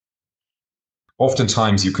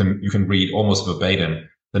oftentimes you can read almost verbatim,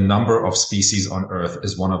 the number of species on Earth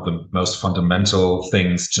is one of the most fundamental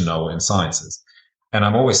things to know in sciences. And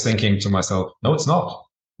I'm always thinking to myself, no, it's not,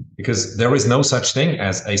 because there is no such thing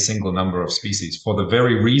as a single number of species for the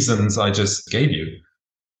very reasons I just gave you.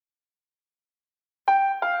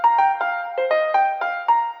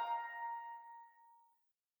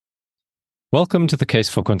 Welcome to the Case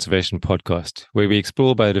for Conservation podcast, where we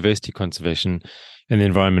explore biodiversity conservation and the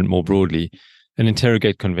environment more broadly and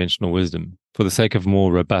interrogate conventional wisdom for the sake of a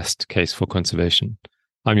more robust case for conservation.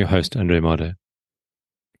 I'm your host, Andre Mardo.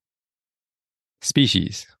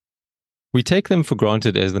 Species. We take them for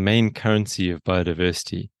granted as the main currency of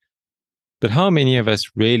biodiversity. But how many of us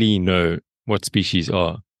really know what species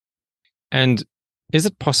are? And is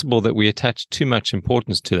it possible that we attach too much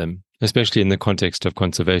importance to them, especially in the context of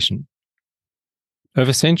conservation?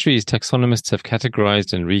 Over centuries, taxonomists have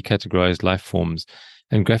categorized and recategorized life forms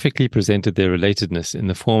and graphically presented their relatedness in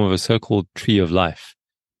the form of a so-called tree of life.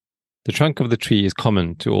 The trunk of the tree is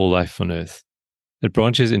common to all life on Earth. It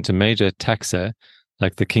branches into major taxa,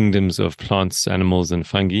 like the kingdoms of plants, animals, and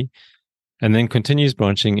fungi, and then continues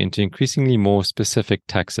branching into increasingly more specific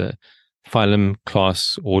taxa, phylum,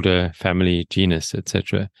 class, order, family, genus,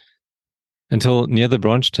 etc., until near the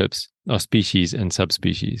branch tips are species and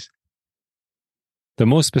subspecies. The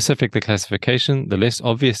more specific the classification, the less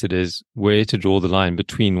obvious it is where to draw the line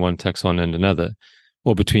between one taxon and another,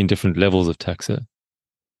 or between different levels of taxa.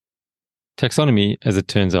 Taxonomy, as it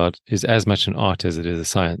turns out, is as much an art as it is a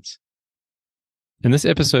science. In this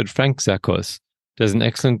episode, Frank Zachos does an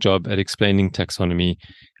excellent job at explaining taxonomy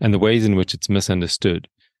and the ways in which it's misunderstood,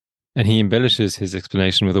 and he embellishes his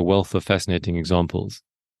explanation with a wealth of fascinating examples.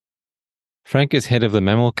 Frank is head of the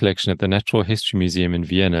mammal collection at the Natural History Museum in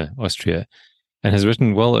Vienna, Austria, and has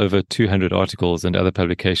written well over 200 articles and other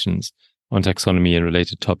publications on taxonomy and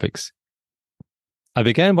related topics. I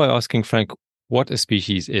began by asking Frank what a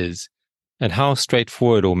species is, and how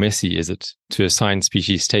straightforward or messy is it to assign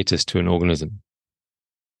species status to an organism.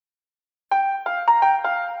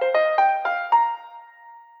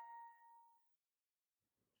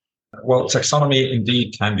 Well, taxonomy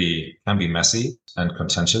indeed can be messy and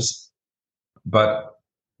contentious, but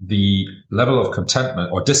the level of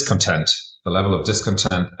contentment or discontent, the level of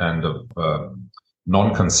discontent and of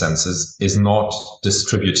non-consensus is not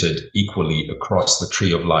distributed equally across the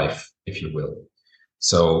tree of life, if you will.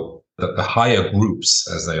 So the higher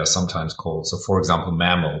groups, as they are sometimes called, so for example,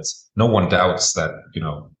 mammals, no one doubts that,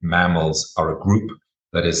 mammals are a group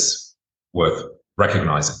that is worth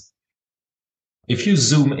recognizing. If you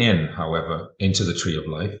zoom in, however, into the tree of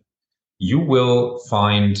life, you will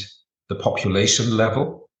find the population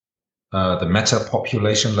level, the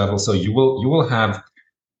meta-population level. So you will have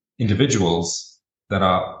individuals that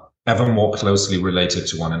are ever more closely related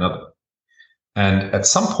to one another. And at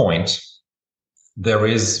some point, there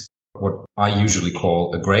is what I usually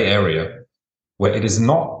call a gray area, where it is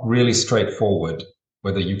not really straightforward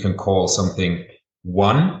whether you can call something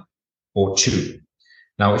one or two.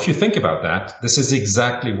 Now, if you think about that, this is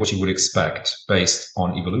exactly what you would expect based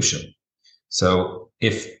on evolution. So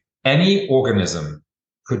if any organism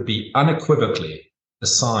could be unequivocally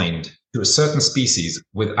assigned to a certain species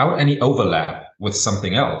without any overlap with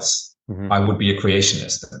something else, I would be a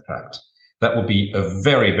creationist, in fact. That would be a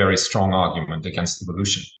very, very strong argument against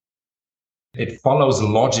evolution. It follows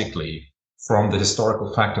logically from the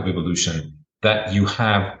historical fact of evolution that you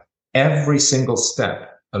have every single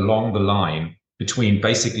step along the line between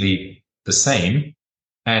basically the same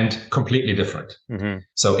and completely different.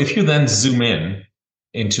 So if you then zoom in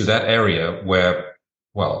into that area where,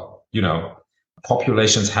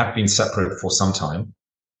 populations have been separate for some time,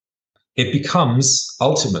 it becomes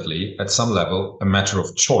ultimately, at some level, a matter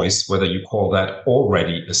of choice whether you call that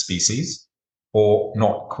already a species or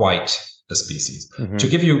not quite a species. To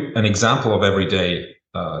give you an example of everyday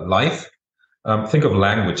life, think of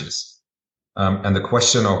languages and the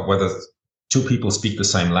question of whether two people speak the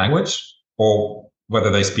same language or whether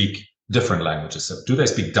they speak different languages. So do they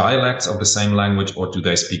speak dialects of the same language or do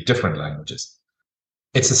they speak different languages?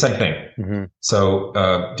 It's the same thing. So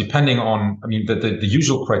depending on, the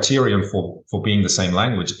usual criterion for being the same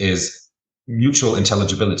language is mutual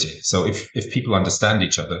intelligibility. So if people understand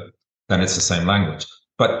each other, then it's the same language.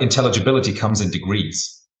 But intelligibility comes in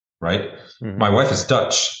degrees, right? My wife is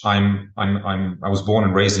Dutch. I was born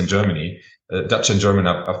and raised in Germany. Dutch and German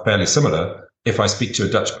are fairly similar. If I speak to a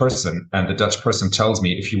Dutch person and the Dutch person tells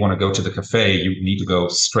me, if you want to go to the cafe, you need to go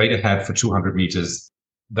straight ahead for 200 meters.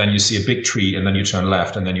 Then you see a big tree and then you turn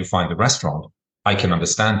left and then you find the restaurant. I can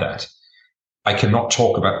understand that. I cannot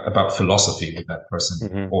talk about philosophy with that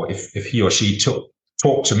person. Or if he or she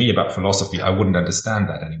talk to me about philosophy, I wouldn't understand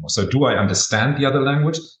that anymore. So do I understand the other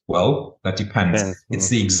language? Well, that depends. It's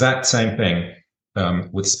the exact same thing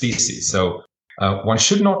with species. So one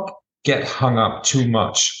should not get hung up too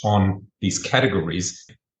much on these categories.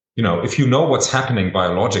 If you know what's happening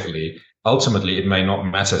biologically, ultimately it may not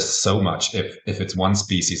matter so much if it's one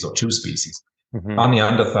species or two species. Are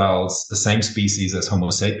Neanderthals the same species as Homo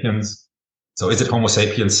sapiens? So is it Homo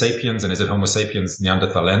sapiens sapiens and is it Homo sapiens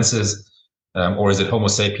neanderthalensis? Or is it Homo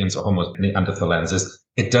sapiens or Homo neanderthalensis?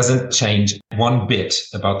 It doesn't change one bit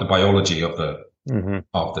about the biology of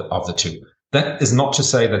the two. That is not to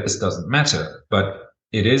say that this doesn't matter, but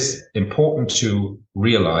it is important to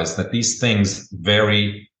realize that these things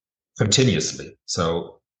vary continuously.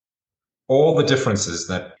 So all the differences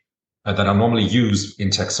that are normally used in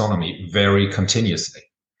taxonomy vary continuously,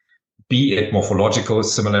 be it morphological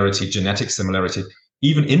similarity, genetic similarity.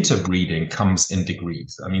 Even interbreeding comes in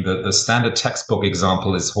degrees. I mean, the standard textbook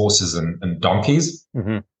example is horses and donkeys.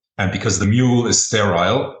 And because the mule is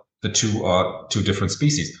sterile, the two are two different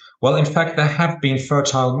species. Well, in fact, there have been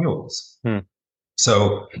fertile mules.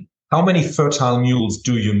 So how many fertile mules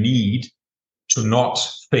do you need to not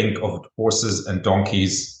think of horses and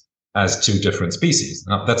donkeys as two different species?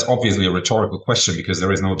 Now, that's obviously a rhetorical question because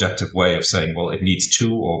there is no objective way of saying, well, it needs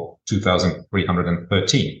 2 or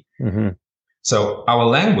 2,313. So our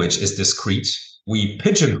language is discrete. We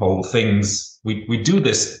pigeonhole things. We do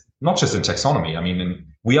this not just in taxonomy. I mean,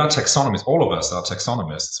 we are taxonomists. All of us are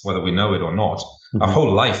taxonomists, whether we know it or not. Our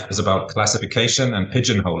whole life is about classification and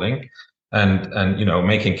pigeonholing and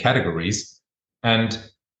making categories. And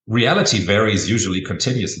reality varies usually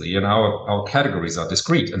continuously, and our categories are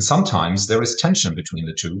discrete. And sometimes there is tension between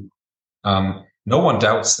the two. No one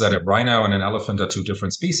doubts that a rhino and an elephant are two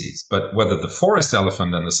different species, but whether the forest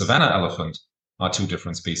elephant and the savanna elephant are two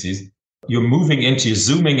different species, you're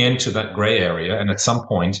zooming into that gray area. And at some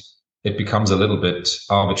point it becomes a little bit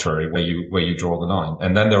arbitrary where you draw the line.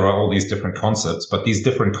 And then there are all these different concepts, but these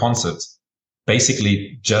different concepts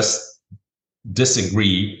basically just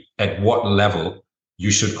disagree at what level you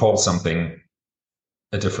should call something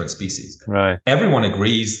a different species. Right. Everyone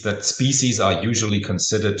agrees that species are usually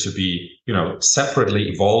considered to be, separately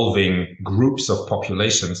evolving groups of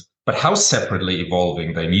populations, but how separately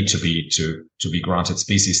evolving they need to be granted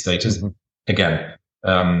species status. Again,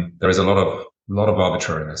 there is a lot of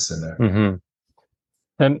arbitrariness in there.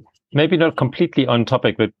 And maybe not completely on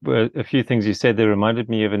topic, but a few things you said there reminded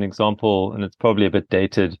me of an example, and it's probably a bit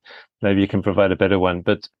dated. Maybe you can provide a better one.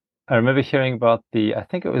 But I remember hearing about I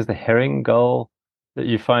think it was the herring gull that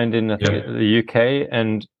you find in the UK.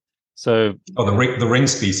 And so... Oh, the ring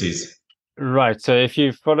species. Right. So if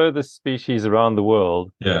you follow the species around the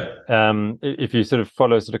world, if you sort of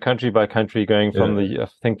follow sort of country by country, going from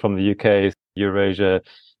from the UK, Eurasia,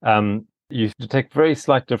 you detect very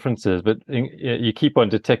slight differences, but you keep on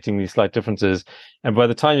detecting these slight differences. And by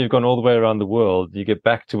the time you've gone all the way around the world, you get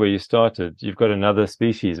back to where you started. You've got another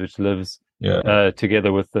species which lives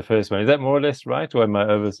together with the first one. Is that more or less right, or am I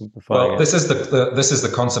oversimplifying? Well, this is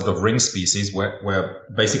the concept of ring species, where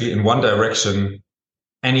basically in one direction,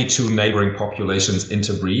 any two neighboring populations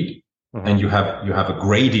interbreed, and you have a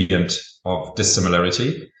gradient of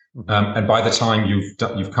dissimilarity. And by the time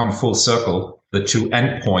you've come full circle, the two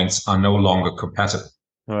endpoints are no longer compatible.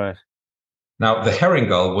 Right. Now, the herring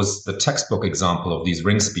gull was the textbook example of these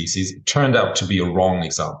ring species. It turned out to be a wrong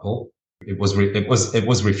example. It was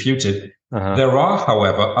refuted. There are,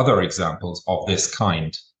 however, other examples of this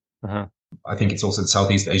kind. I think it's also in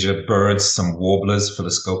Southeast Asia, birds, some warblers,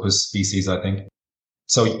 Philoscopus species, I think.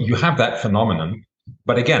 So you have that phenomenon.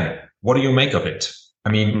 But again, what do you make of it?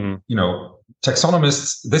 I mean,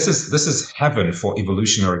 taxonomists, this is heaven for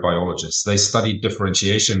evolutionary biologists. They study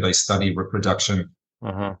differentiation, they study reproduction.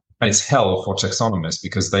 And it's hell for taxonomists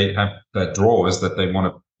because they have their drawers that they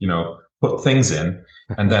want to, put things in,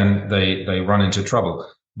 and then they run into trouble.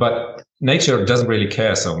 But nature doesn't really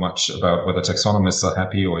care so much about whether taxonomists are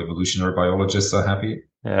happy or evolutionary biologists are happy.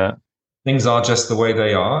 Yeah. Things are just the way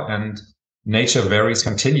they are, and nature varies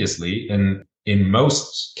continuously in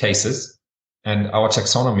most cases. And our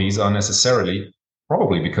taxonomies are necessarily,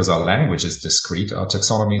 probably because our language is discrete, our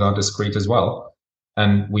taxonomies are discrete as well.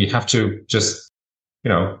 And we have to just,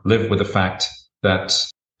 live with the fact that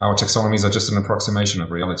our taxonomies are just an approximation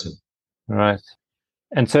of reality. Right.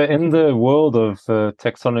 And so in the world of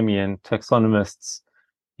taxonomy and taxonomists,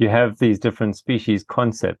 you have these different species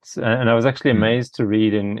concepts. And I was actually amazed to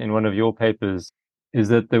read in one of your papers is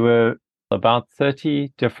that there were about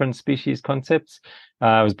 30 different species concepts.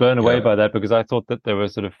 I was blown away by that because I thought that there were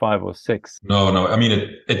sort of 5 or 6. No. I mean,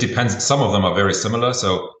 it depends. Some of them are very similar.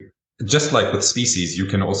 So just like with species, you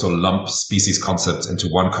can also lump species concepts into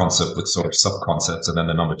one concept with sort of sub-concepts, and then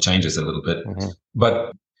the number changes a little bit. Mm-hmm.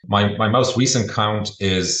 But my most recent count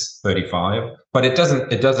is 35, but it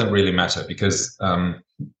doesn't really matter because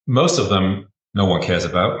most of them no one cares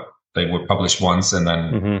about. They were published once, and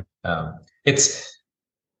then it's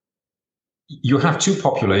you have two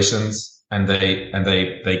populations, and they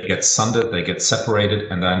get sundered, they get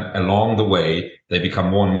separated, and then along the way they become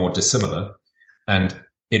more and more dissimilar. And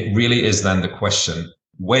it really is then the question,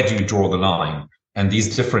 where do you draw the line? And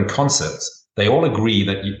these different concepts, they all agree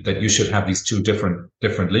that you should have these two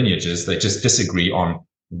different lineages. They just disagree on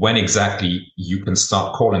when exactly you can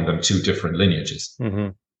start calling them two different lineages.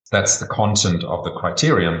 That's the content of the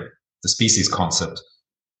criterion, the species concept.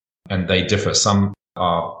 And they differ. Some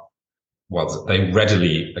are, well, they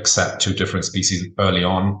readily accept two different species early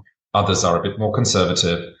on. Others are a bit more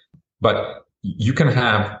conservative. But you can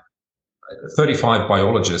have 35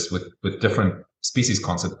 biologists with different species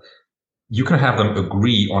concept. You can have them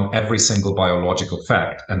agree on every single biological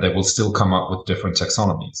fact, and they will still come up with different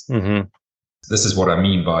taxonomies. This is what I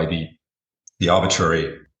mean by the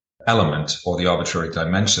arbitrary element or the arbitrary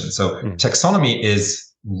dimension. So taxonomy is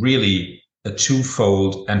really a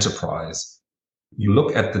twofold enterprise. You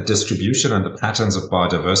look at the distribution and the patterns of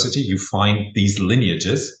biodiversity, you find these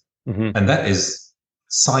lineages, and that is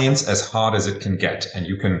science as hard as it can get. And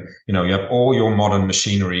you can, you have all your modern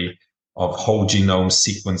machinery of whole genome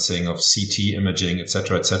sequencing, of CT imaging, et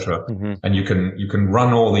cetera, and you can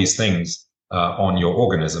run all these things on your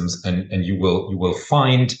organisms, and you will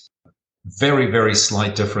find very, very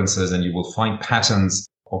slight differences, and you will find patterns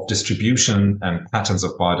of distribution and patterns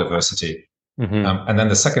of biodiversity. And then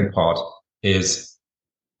the second part is,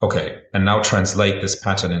 okay, and now translate this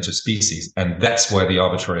pattern into species. And that's where the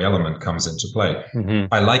arbitrary element comes into play.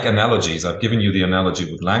 I like analogies. I've given you the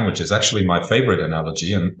analogy with languages. Actually, my favorite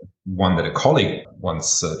analogy, and one that a colleague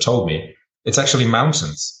once told me, it's actually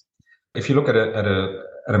mountains. If you look at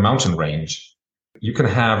a mountain range, you can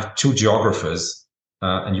have two geographers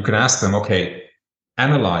and you can ask them, okay,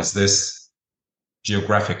 analyze this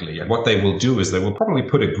geographically. And what they will do is they will probably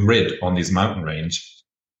put a grid on this mountain range.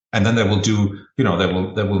 And then they will do, they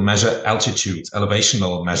will measure altitudes,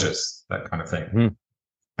 elevational measures, that kind of thing.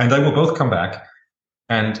 And they will both come back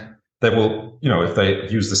and they will, if they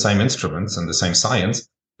use the same instruments and the same science,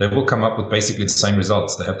 they will come up with basically the same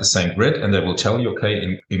results. They have the same grid, and they will tell you,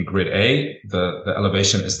 okay, in grid A, the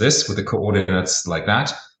elevation is this with the coordinates like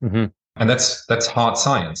that. And that's hard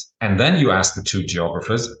science. And then you ask the two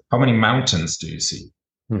geographers, how many mountains do you see?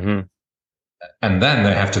 And then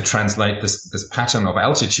they have to translate this pattern of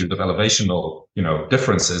altitude, of elevational,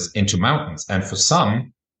 differences into mountains. And for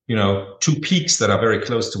some, two peaks that are very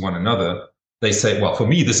close to one another, they say, well, for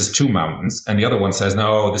me, this is two mountains. And the other one says,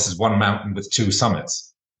 no, this is one mountain with two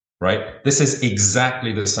summits, right? This is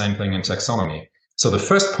exactly the same thing in taxonomy. So the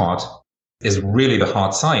first part is really the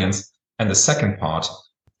hard science. And the second part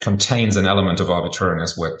contains an element of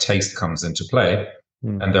arbitrariness where taste comes into play.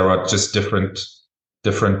 And there are just different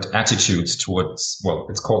attitudes towards, well,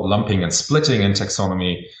 it's called lumping and splitting in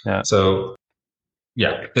taxonomy. So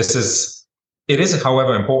it is,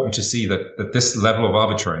 however, important to see that this level of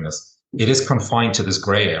arbitrariness, it is confined to this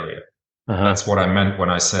gray area. That's what I meant when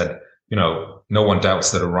I said, no one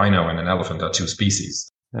doubts that a rhino and an elephant are two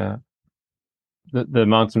species. The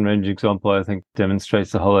mountain range example, I think,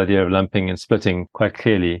 demonstrates the whole idea of lumping and splitting quite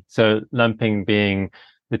clearly. So lumping being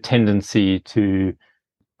the tendency to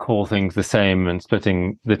call things the same, and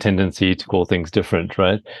splitting the tendency to call things different,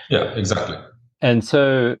 right? Yeah, exactly. And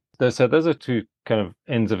so those are two kind of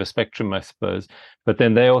ends of a spectrum, I suppose. But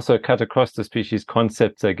then they also cut across the species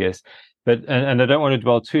concepts, I guess. But and I don't want to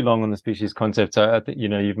dwell too long on the species concepts. I think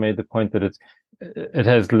you've made the point that it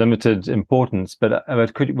has limited importance. But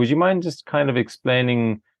would you mind just kind of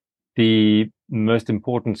explaining the most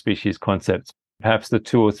important species concepts, perhaps the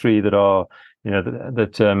two or three that are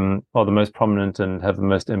that are the most prominent and have the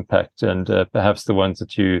most impact, and perhaps the ones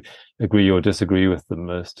that you agree or disagree with the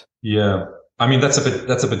most? Yeah, I mean that's a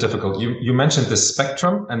bit difficult. You mentioned this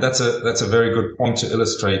spectrum, and that's a very good point to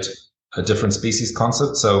illustrate a different species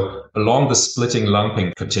concept. So along the splitting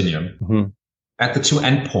lumping continuum, at the two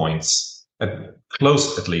endpoints,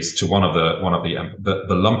 close at least to one of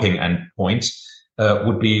the lumping endpoint,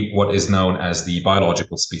 would be what is known as the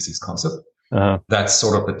biological species concept. That's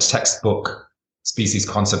sort of the textbook species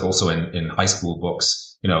concept, also in high school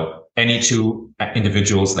books. Any two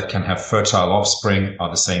individuals that can have fertile offspring are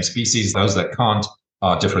the same species. Those that can't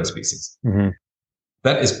are different species.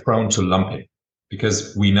 That is prone to lumping,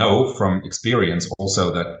 because we know from experience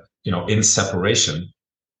also that, in separation,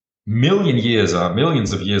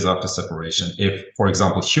 millions of years after separation, if, for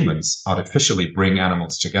example, humans artificially bring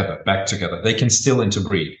animals back together, they can still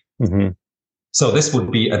interbreed. Mm-hmm. So this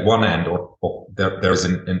would be at one end, or there's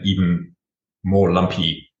an even more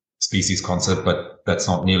lumpy species concept, but that's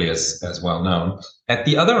not nearly as well known. At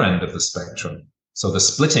the other end of the spectrum, so the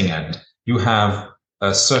splitting end, you have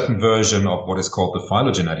a certain version of what is called the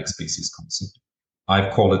phylogenetic species concept.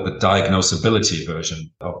 I've called it the diagnosability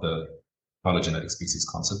version of the phylogenetic species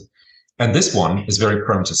concept. And this one is very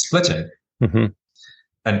prone to splitting. Mm-hmm.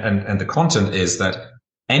 And the content is that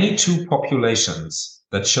any two populations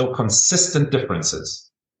that show consistent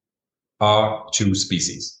differences are two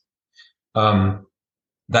species.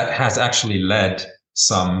 That has actually led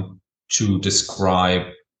some to describe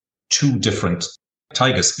two different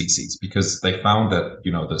tiger species, because they found that,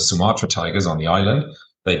 the Sumatra tigers on the island,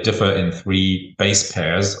 they differ in 3 base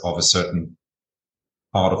pairs of a certain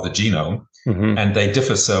part of the genome, Mm-hmm. and they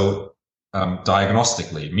differ so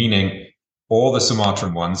diagnostically, meaning all the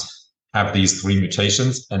Sumatran ones have these 3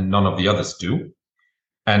 mutations and none of the others do.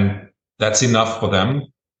 And that's enough for them,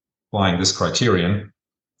 applying this criterion,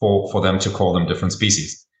 for them to call them different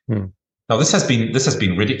species. Mm. Now, this has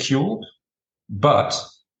been ridiculed, but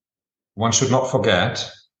one should not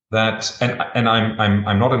forget that, and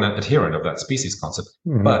I'm not an adherent of that species concept,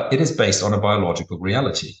 Mm-hmm. but it is based on a biological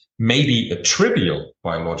reality, maybe a trivial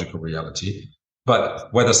biological reality.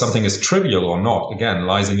 But whether something is trivial or not, again,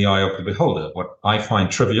 lies in the eye of the beholder. What I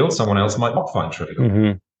find trivial, someone else might not find trivial.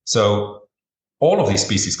 Mm-hmm. So all of these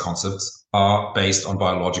species concepts are based on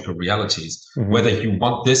biological realities. Mm-hmm. Whether you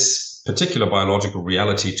want this particular biological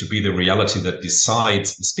reality to be the reality that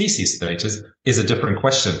decides the species status is a different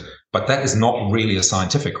question. But that is not really a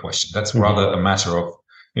scientific question. That's Mm-hmm. rather a matter of,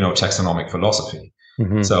 taxonomic philosophy.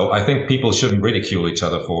 Mm-hmm. So I think people shouldn't ridicule each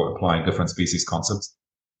other for applying different species concepts.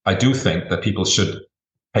 I do think that people should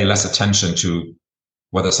pay less attention to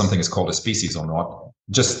whether something is called a species or not.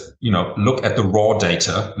 Just, look at the raw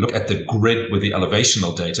data, look at the grid with the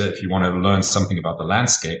elevational data. If you want to learn something about the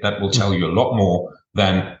landscape, that will tell you a lot more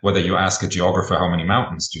than whether you ask a geographer, how many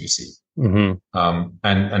mountains do you see? Mm-hmm.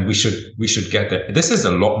 And we should get there. This is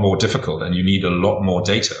a lot more difficult, and you need a lot more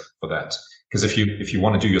data for that. Because if you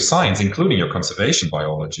want to do your science, including your conservation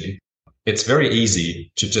biology, it's very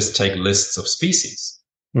easy to just take lists of species.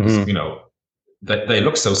 Mm-hmm. They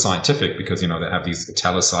look so scientific because, they have these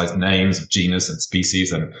italicized names of genus and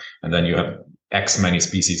species, and then you have X many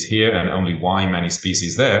species here and only Y many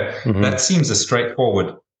species there. Mm-hmm. That seems a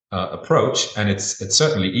straightforward approach, and it's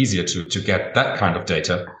certainly easier to get that kind of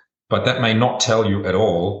data, but that may not tell you at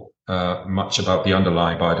all much about the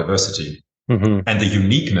underlying biodiversity Mm-hmm. and the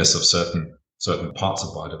uniqueness of certain parts of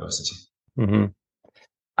biodiversity. Mm-hmm.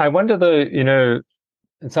 I wonder though,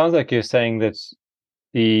 it sounds like you're saying that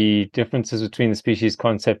the differences between the species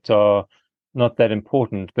concept are not that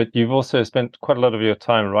important, but you've also spent quite a lot of your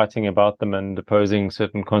time writing about them and opposing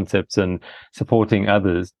certain concepts and supporting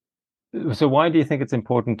others. So why do you think it's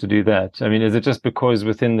important to do that? I mean, is it just because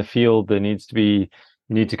within the field there you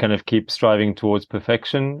need to kind of keep striving towards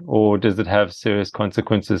perfection, or does it have serious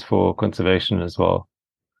consequences for conservation as well?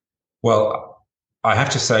 Well, I have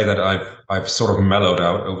to say that I've sort of mellowed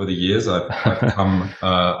out over the years.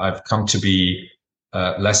 I've come to be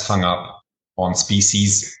less hung up on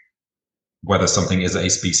species, whether something is a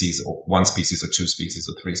species or one species or 2 species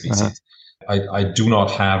or 3 species. Uh-huh. I do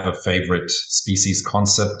not have a favorite species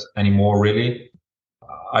concept anymore, really.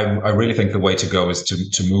 I really think the way to go is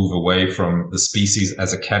to move away from the species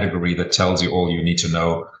as a category that tells you all you need to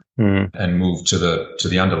know, and move to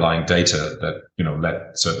the underlying data that, led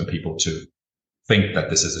certain people to think that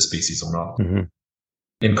this is a species or not. Mm-hmm.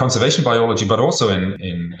 In conservation biology, but also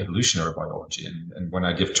in evolutionary biology. And when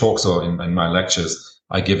I give talks or in my lectures,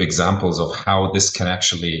 I give examples of how this can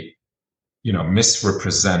actually,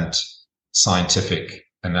 misrepresent scientific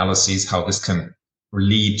analyses, how this can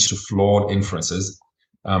lead to flawed inferences.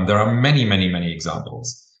 There are many, many, many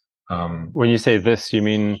examples. When you say this, you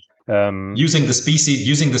mean using the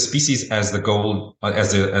species as the goal,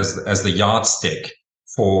 as the yardstick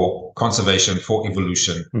for conservation, for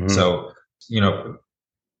evolution. Mm-hmm. So,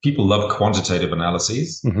 people love quantitative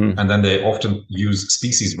analyses, mm-hmm. and then they often use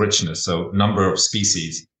species richness, so number of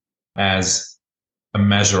species, as a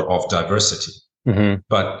measure of diversity. Mm-hmm.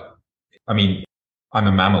 But I mean, I'm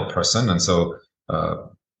a mammal person, and so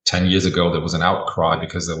 10 years ago there was an outcry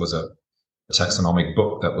because there was a taxonomic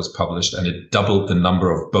book that was published, and it doubled the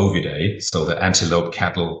number of bovidae, so the antelope,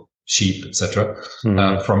 cattle, sheep, etc.,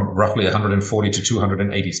 mm-hmm. From roughly 140 to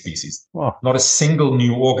 280 species. Wow. Not a single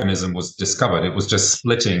new organism was discovered. It was just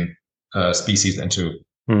splitting species into,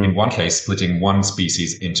 in one case, splitting one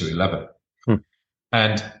species into 11.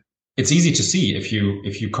 And it's easy to see if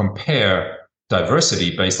you compare diversity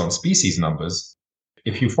based on species numbers.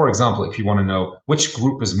 If you, for example, if you want to know which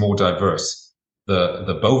group is more diverse,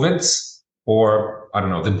 the bovids or I don't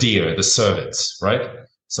know, the deer, the cervids, right?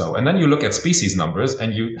 So, and then you look at species numbers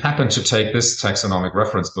and you happen to take this taxonomic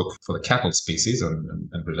reference book for the cattle species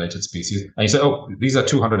and related species, and you say, oh, these are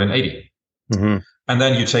 280. Mm-hmm. And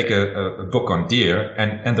then you take a book on deer,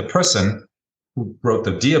 and the person who wrote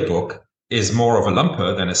the deer book is more of a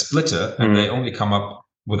lumper than a splitter, and they only come up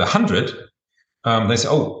with 100. They say,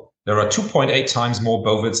 oh, there are 2.8 times more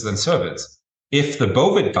bovids than cervids. If the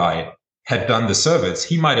bovid guy had done the cervids,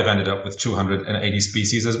 he might have ended up with 280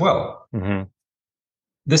 species as well. Mm-hmm.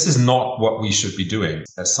 This is not what we should be doing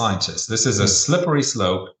as scientists. This is a slippery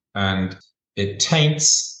slope, and it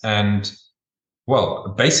taints and,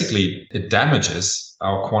 well, basically it damages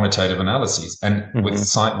our quantitative analyses. And with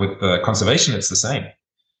conservation, it's the same.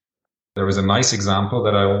 There is a nice example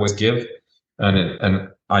that I always give, and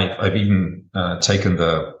I've even taken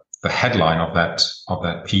the headline of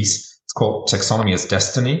that piece. It's called "Taxonomy as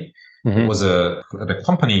Destiny." Mm-hmm. It was an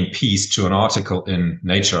accompanying piece to an article in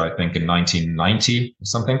Nature, I think, in 1990 or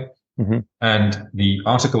something. Mm-hmm. And the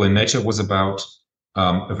article in Nature was about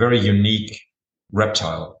a very unique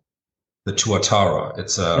reptile, the tuatara.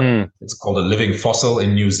 It's called a living fossil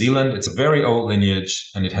in New Zealand. It's a very old lineage,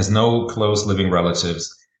 and it has no close living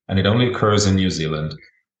relatives, and it only occurs in New Zealand.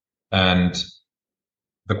 And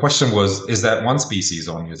the question was, is that one species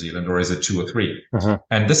on New Zealand, or is it two or three? Uh-huh.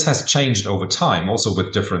 And this has changed over time, also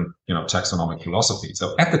with different, taxonomic philosophy.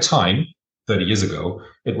 So at the time, 30 years ago,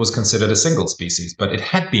 it was considered a single species, but it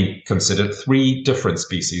had been considered three different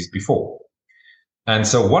species before. And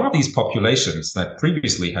so one of these populations that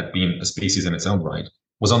previously had been a species in its own right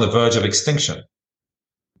was on the verge of extinction.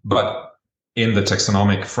 But in the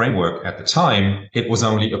taxonomic framework at the time, it was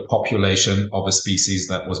only a population of a species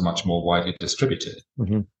that was much more widely distributed.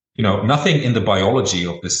 Mm-hmm. Nothing in the biology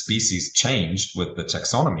of this species changed with the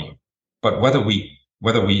taxonomy, but whether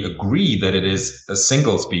we agree that it is a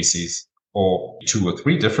single species or two or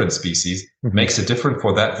three different species makes it different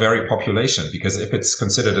for that very population. Because if it's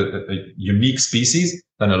considered a unique species,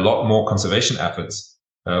 then a lot more conservation efforts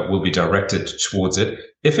will be directed towards it.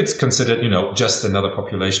 If it's considered, just another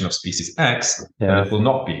population of species X, then it will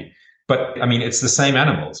not be. But I mean, it's the same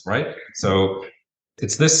animals, right? So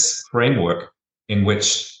it's this framework in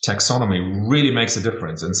which taxonomy really makes a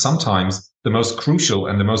difference. And sometimes the most crucial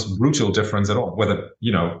and the most brutal difference at all, whether,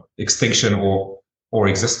 extinction or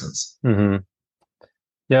existence. Mm-hmm.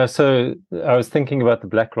 Yeah. So I was thinking about the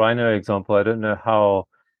black rhino example. I don't know how.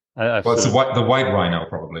 It's the white rhino,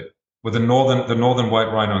 probably. With the northern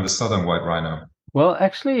white rhino and the southern white rhino. Well,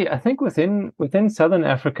 actually, I think within southern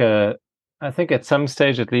Africa, I think at some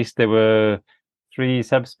stage at least there were three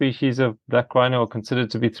subspecies of black rhino, or considered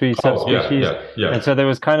to be three subspecies. Yeah. And so there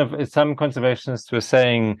was kind of, some conservationists were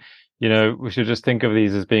saying, we should just think of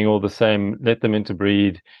these as being all the same, let them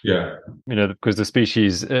interbreed. Yeah. Because the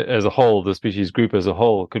species as a whole, the species group as a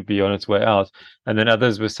whole could be on its way out. And then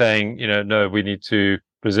others were saying, no, we need to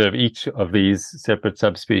preserve each of these separate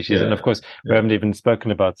subspecies. Yeah. And of course, we haven't even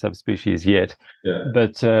spoken about subspecies yet. Yeah.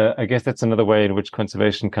 But I guess that's another way in which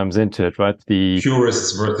conservation comes into it, right? The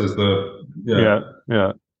purists versus the...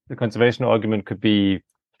 Yeah. The conservation argument could be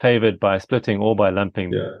favored by splitting or by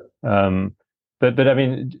lumping. Yeah. But I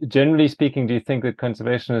mean, generally speaking, do you think that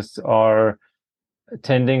conservationists are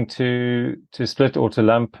tending to split or to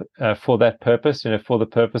lump for that purpose, for the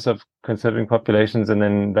purpose of considering populations, and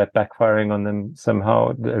then that backfiring on them somehow?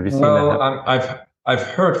 Have you seen that happen? I've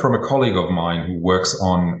heard from a colleague of mine who works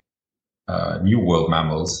on New World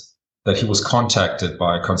mammals that he was contacted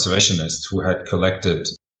by conservationists who had collected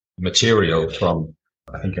material from,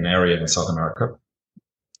 I think, an area in South America,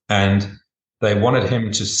 and they wanted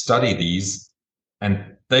him to study these.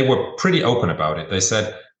 And they were pretty open about it. They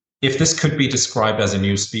said, if this could be described as a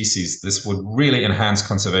new species, this would really enhance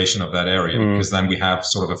conservation of that area, because then we have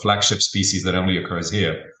sort of a flagship species that only occurs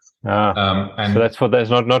here. And so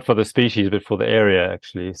that's not for the species, but for the area,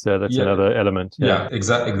 actually. So that's another element. Yeah,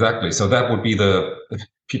 exactly. So that would be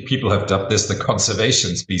people have dubbed this the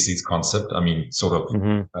conservation species concept. I mean, sort of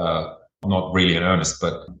not really in earnest,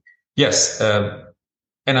 but yes.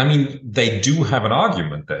 And I mean, they do have an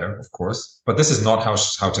argument there, of course, but this is not how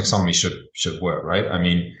taxonomy should work, right? I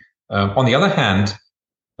mean, on the other hand,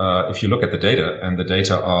 if you look at the data, and the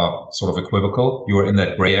data are sort of equivocal, you are in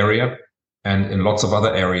that gray area, and in lots of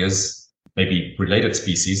other areas, maybe related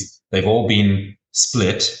species, they've all been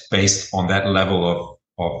split based on that level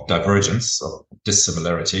of divergence, of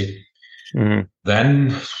dissimilarity. Mm-hmm.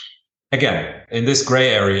 Then again, in this gray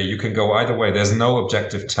area, you can go either way. There's no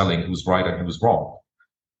objective telling who's right and who's wrong.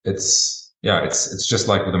 it's just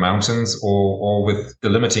like with the mountains or with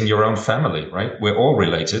delimiting your own family, right? We're all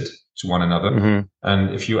related to one another. Mm-hmm.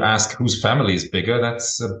 And if you ask whose family is bigger,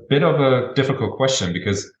 that's a bit of a difficult question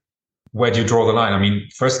because where do you draw the line? I mean,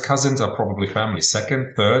 first cousins are probably family.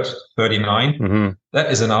 Second, third, 39. Mm-hmm. That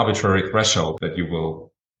is an arbitrary threshold that you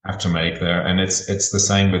will have to make there. And it's the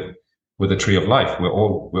same with the tree of life. We're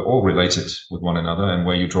all related with one another, and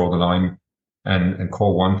where you draw the line and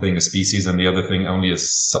call one thing a species and the other thing only a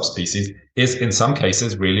subspecies is in some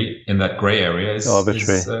cases really in that gray area is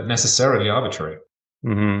necessarily arbitrary.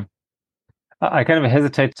 Mm-hmm. I kind of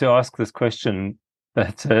hesitate to ask this question,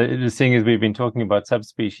 but seeing as we've been talking about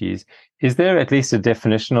subspecies, is there at least a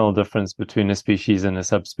definitional difference between a species and a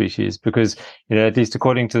subspecies? Because, at least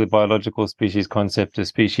according to the biological species concept, a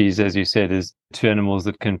species, as you said, is two animals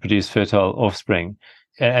that can produce fertile offspring.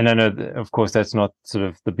 And I know, of course, that's not sort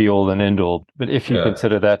of the be all and end all, but if you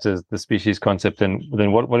consider that as the species concept, then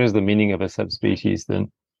what is the meaning of a subspecies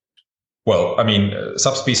then? Well, I mean,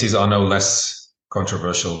 subspecies are no less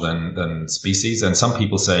controversial than species. And some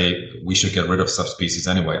people say we should get rid of subspecies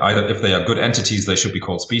anyway. Either if they are good entities, they should be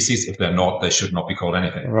called species. If they're not, they should not be called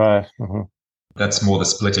anything. Right. Mm-hmm. That's more the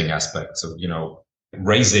splitting aspect. So,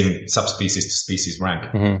 raising subspecies to species rank.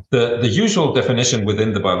 Mm-hmm. The usual definition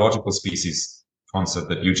within the biological species concept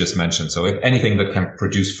that you just mentioned. So if anything that can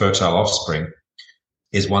produce fertile offspring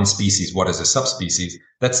is one species, what is a subspecies?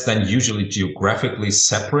 That's then usually geographically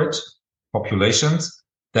separate populations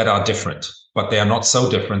that are different, but they are not so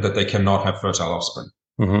different that they cannot have fertile offspring.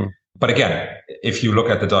 Mm-hmm. But again, if you look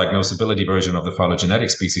at the diagnosability version of the phylogenetic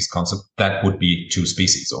species concept, that would be two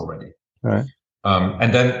species already. Right.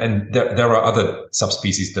 And there are other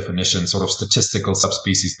subspecies definitions, sort of statistical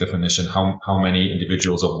subspecies definition, how many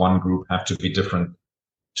individuals of one group have to be different,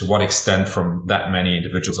 to what extent from that many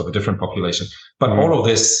individuals of a different population. But all of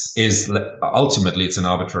this is ultimately, it's an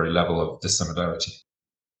arbitrary level of dissimilarity.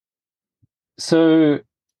 So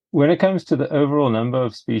when it comes to the overall number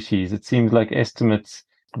of species, it seems like estimates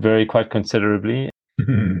vary quite considerably.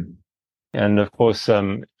 And of course,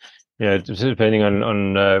 depending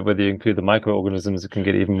on whether you include the microorganisms, it can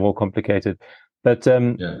get even more complicated. But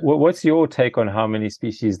what's your take on how many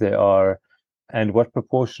species there are and what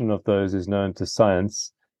proportion of those is known to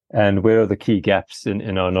science? And where are the key gaps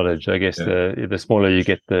in our knowledge? I guess the smaller you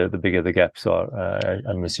get, the bigger the gaps are,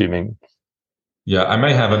 I'm assuming. Yeah, I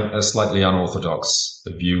may have a slightly unorthodox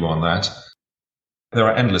view on that. There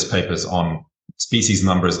are endless papers on species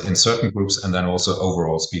numbers in certain groups and then also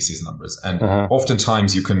overall species numbers. And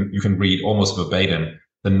oftentimes you can read almost verbatim,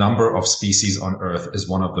 the number of species on Earth is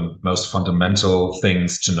one of the most fundamental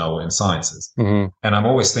things to know in sciences. And I'm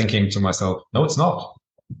always thinking to myself, no, it's not.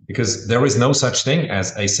 Because there is no such thing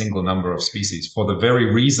as a single number of species for the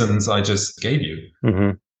very reasons I just gave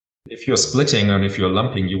you. If you're splitting and if you're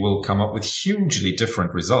lumping, you will come up with hugely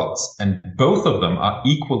different results. And both of them are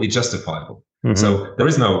equally justifiable. So there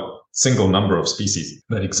is no single number of species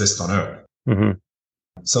that exist on Earth.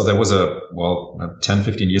 So there was 10,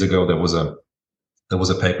 15 years ago, there was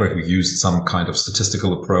a paper who used some kind of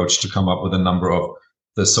statistical approach to come up with a number of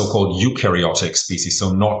the so-called eukaryotic species,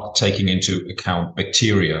 so not taking into account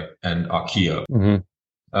bacteria and archaea.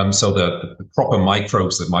 So the proper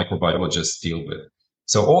microbes that microbiologists deal with.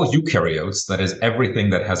 So all eukaryotes, that is everything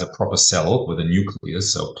that has a proper cell with a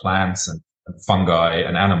nucleus, so plants and fungi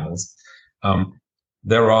and animals,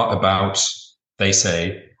 there are about, they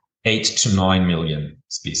say, 8 to 9 million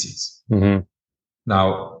species.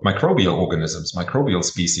 Now, microbial organisms, microbial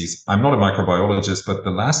species, I'm not a microbiologist, but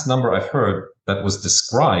the last number I've heard that was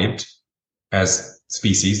described as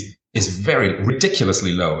species is very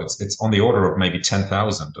ridiculously low. It's on the order of maybe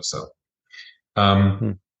 10,000 or so.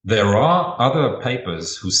 There are other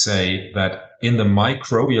papers who say that in the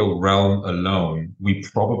microbial realm alone, we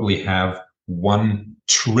probably have 1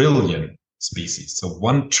 trillion species. So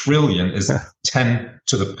 1 trillion is 10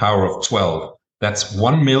 to the power of 12. That's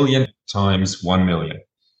 1 million times 1 million.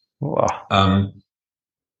 Wow.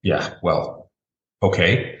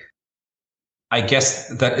 Okay. I guess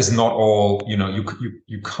that is not all,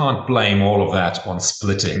 you can't blame all of that on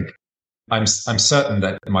splitting. I'm certain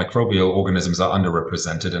that microbial organisms are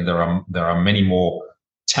underrepresented and there are many more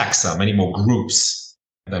taxa, many more groups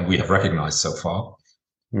than we have recognized so far.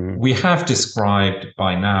 We have described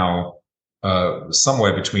by now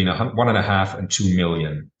somewhere between 1.5 and 2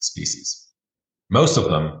 million species. Most of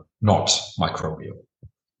them not microbial.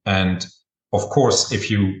 And of course, if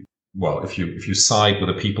you side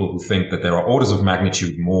with the people who think that there are orders of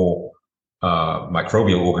magnitude more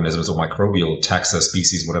microbial organisms or microbial taxa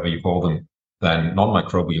species, whatever you call them, than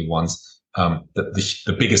non-microbial ones,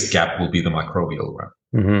 the biggest gap will be the microbial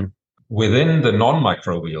realm. within the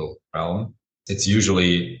non-microbial realm, it's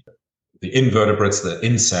usually the invertebrates, the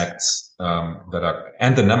insects and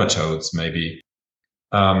the nematodes maybe.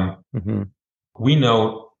 We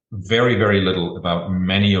know very, very little about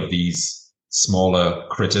many of these smaller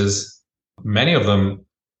critters. Many of them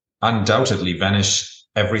undoubtedly vanish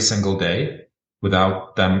every single day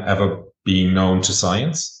without them ever being known to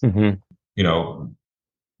science. You know,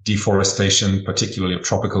 deforestation, particularly of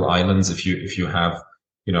tropical islands, if you have,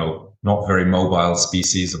 not very mobile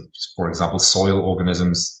species of, for example, soil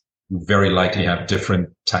organisms, you very likely have different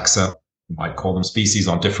taxa. You might call them species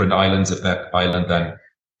on different islands. If that island then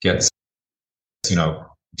gets,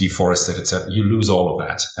 deforested, etc., you lose all of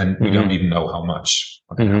that. And we don't even know how much,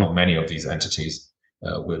 how many of these entities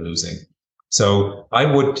we're losing. So I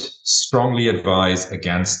would strongly advise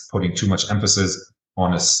against putting too much emphasis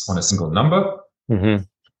on a single number.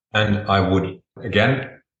 And I would,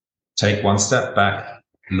 again, take one step back,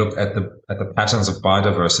 look at the patterns of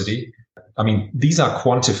biodiversity. I mean, these are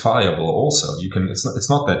quantifiable also. It's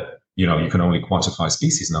not that, you can only quantify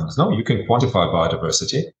species numbers. No, you can quantify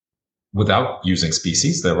biodiversity without using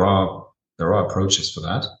species. There are approaches for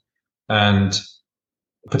that. And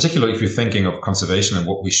particularly if you're thinking of conservation and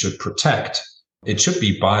what we should protect, it should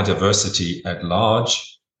be biodiversity at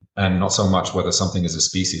large and not so much whether something is a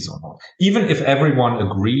species or not. Even if everyone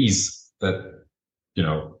agrees that,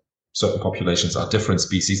 certain populations are different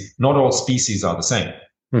species, not all species are the same.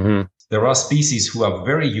 There are species who are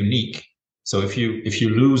very unique. So if you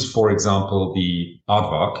lose, for example, the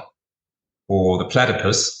aardvark or the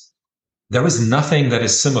platypus, there is nothing that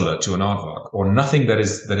is similar to an aardvark or nothing that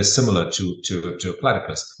is similar to a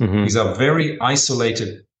platypus. These are very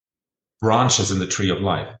isolated branches in the tree of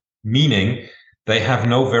life, meaning they have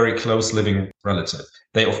no very close living relative.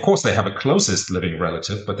 They have a closest living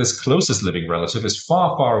relative, but this closest living relative is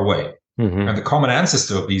far, far away. And the common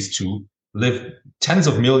ancestor of these two lived tens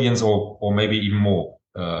of millions or maybe even more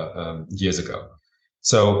years ago.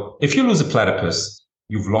 So if you lose a platypus,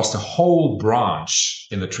 you've lost a whole branch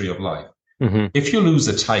in the tree of life. If you lose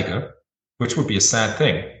a tiger, which would be a sad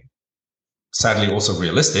thing, sadly also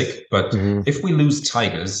realistic, but if we lose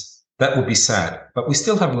tigers, that would be sad. But we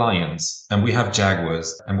still have lions and we have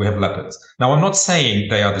jaguars and we have leopards. Now, I'm not saying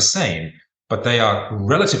they are the same, but they are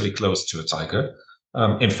relatively close to a tiger.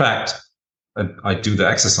 In fact, I do the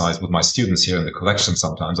exercise with my students here in the collection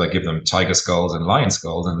sometimes. I give them tiger skulls and lion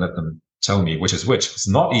skulls and let them tell me which is which. It's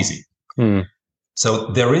not easy. So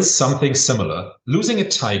there is something similar. Losing a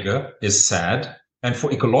tiger is sad, and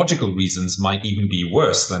for ecological reasons might even be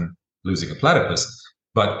worse than losing a platypus.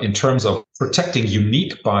 But in terms of protecting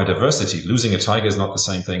unique biodiversity, losing a tiger is not the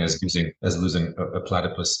same thing as losing a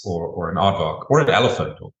platypus or an aardvark or an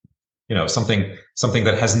elephant, or something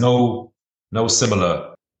that has no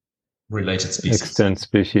similar related species. Extant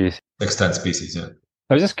species, yeah.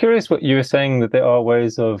 I was just curious what you were saying, that there are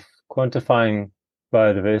ways of quantifying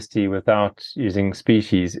biodiversity without using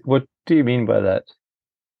species. What do you mean by that?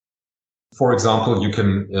 For example, you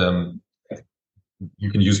can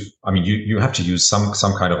use, you have to use some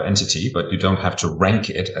kind of entity, but you don't have to rank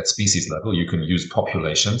it at species level. You can use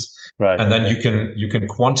populations. Right. And then you can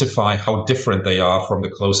quantify how different they are from the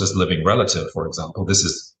closest living relative, for example. This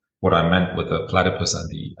is what I meant with the platypus and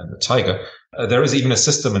the tiger. There is even a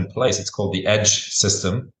system in place. It's called the EDGE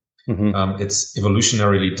system. It's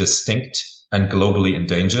evolutionarily distinct and globally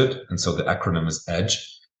endangered. And so the acronym is EDGE.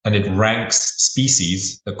 And it ranks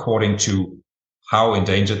species according to how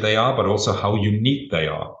endangered they are, but also how unique they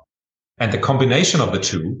are. And the combination of the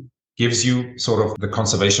two gives you sort of the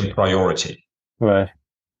conservation priority. Right.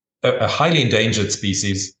 A highly endangered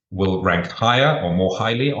species will rank higher or more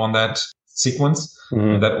highly on that sequence,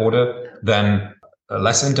 in that order, than a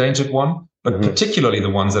less endangered one. But particularly the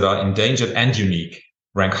ones that are endangered and unique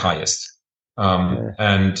rank highest.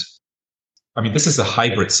 And this is a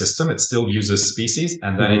hybrid system. It still uses species,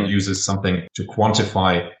 and then it uses something to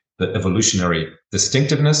quantify the evolutionary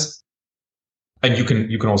distinctiveness. And you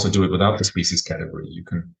can also do it without the species category.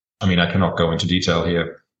 I cannot go into detail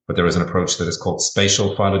here, but there is an approach that is called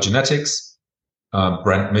spatial phylogenetics.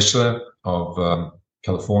 Brent Mischler of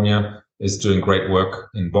California is doing great work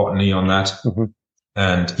in botany on that.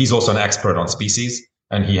 And he's also an expert on species,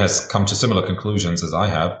 and he has come to similar conclusions as I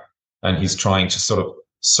have. And he's trying to sort of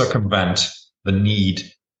circumvent the need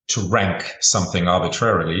to rank something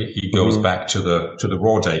arbitrarily. He goes back to the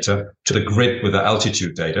raw data, to the grid with the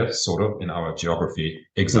altitude data, sort of in our geography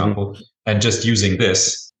example, and just using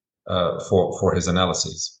this for his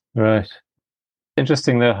analyses. Right.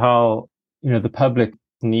 Interesting though how the public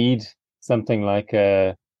need something like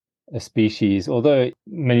a species, although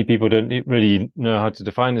many people don't really know how to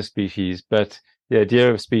define a species, but the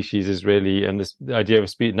idea of species is really, and the idea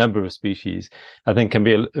of number of species, I think, can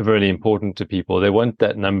be really important to people. They want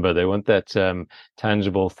that number, they want that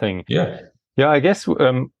tangible thing. Yeah. Yeah, I guess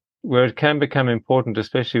where it can become important,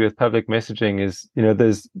 especially with public messaging, is,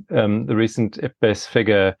 there's the recent IPBES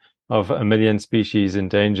figure of 1 million species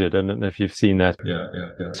endangered. I don't know if you've seen that.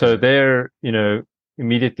 Yeah. So there,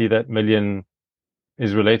 immediately that million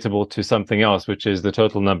is relatable to something else, which is the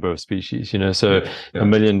total number of species, so 1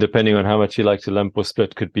 million, depending on how much you like to lump or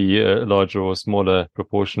split, could be a larger or smaller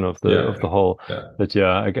proportion of the whole. But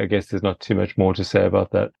I guess there's not too much more to say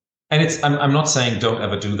about that. And I'm not saying don't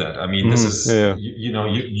ever do that. I mean, this is,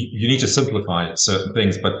 you need to simplify certain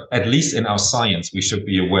things, but at least in our science, we should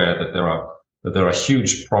be aware that there are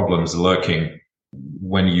huge problems lurking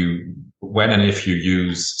when and if you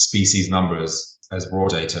use species numbers as raw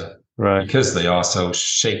data. Right. Because they are so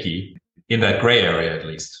shaky in that gray area, at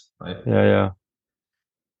least, right? Yeah.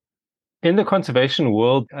 In the conservation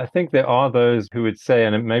world, I think there are those who would say,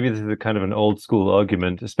 and maybe this is a kind of an old school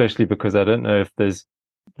argument, especially because I don't know if there's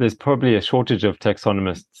probably a shortage of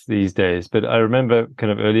taxonomists these days. But I remember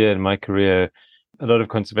kind of earlier in my career, a lot of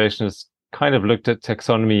conservationists kind of looked at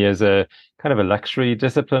taxonomy as a kind of a luxury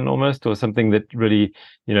discipline almost, or something that really,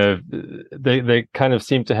 they kind of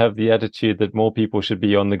seem to have the attitude that more people should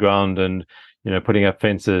be on the ground and, putting up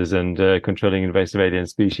fences and controlling invasive alien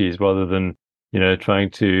species, rather than, trying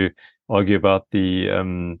to argue about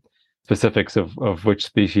the specifics of which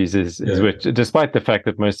species is which, despite the fact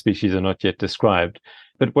that most species are not yet described.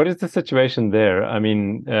 But what is the situation there? I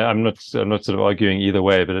mean, I'm not sort of arguing either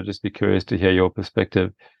way, but I'd just be curious to hear your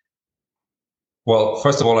perspective. Well,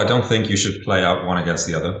 first of all, I don't think you should play out one against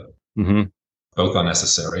the other. Mm-hmm. Both are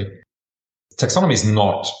necessary. Taxonomy is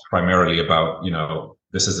not primarily about,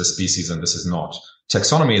 this is a species and this is not.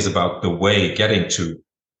 Taxonomy is about the way getting to,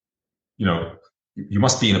 you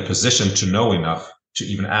must be in a position to know enough to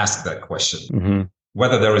even ask that question. Mm-hmm.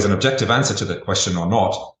 Whether there is an objective answer to that question or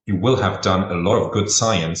not, you will have done a lot of good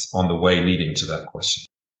science on the way leading to that question.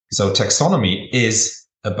 So taxonomy is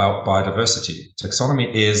about biodiversity.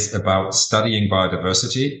 Taxonomy is about studying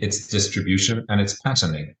biodiversity, its distribution, and its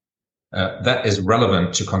patterning. That is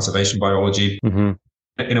relevant to conservation biology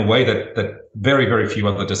in a way that very, very few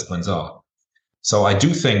other disciplines are. So I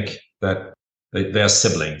do think that they are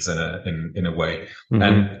siblings in a way.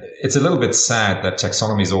 And it's a little bit sad that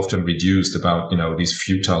taxonomy is often reduced about, these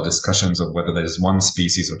futile discussions of whether there's one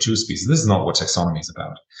species or two species. This is not what taxonomy is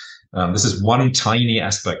about. This is one tiny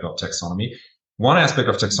aspect of taxonomy. One aspect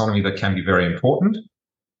of taxonomy that can be very important,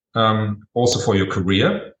 also for your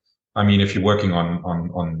career. I mean, if you're working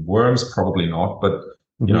on worms, probably not. But,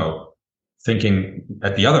 thinking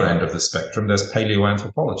at the other end of the spectrum, there's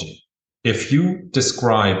paleoanthropology. If you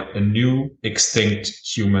describe a new extinct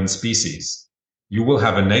human species, you will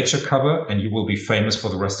have a nature cover and you will be famous for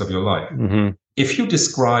the rest of your life. If you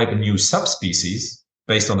describe a new subspecies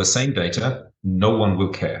based on the same data, no one will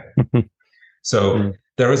care. So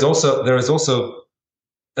there is also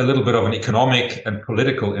a little bit of an economic and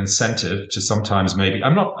political incentive to sometimes maybe,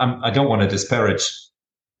 I don't want to disparage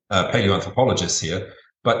paleoanthropologists here,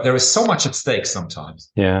 but there is so much at stake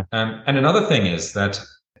sometimes. Yeah. And another thing is that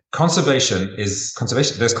conservation. There's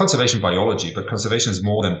conservation biology, but conservation is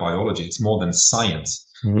more than biology. It's more than science.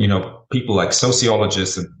 People like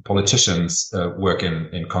sociologists and politicians work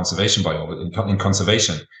in conservation biology, in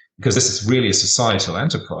conservation, because this is really a societal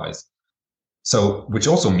enterprise. So, which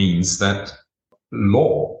also means that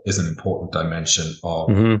law is an important dimension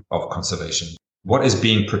of conservation. What is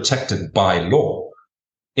being protected by law?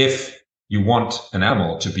 If you want an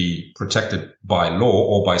animal to be protected by law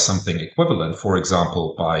or by something equivalent, for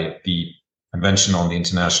example, by the Convention on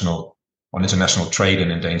International Trade in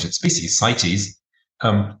Endangered Species, CITES,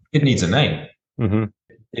 it needs a name.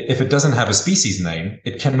 If it doesn't have a species name,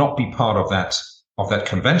 it cannot be part of that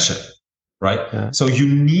convention. Right. Yeah. So you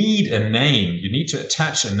need a name. You need to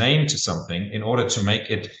attach a name to something in order to make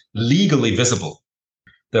it legally visible.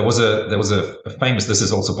 There was a famous, this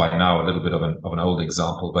is also by now a little bit of an old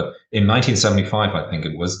example, but in 1975, I think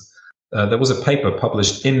it was, there was a paper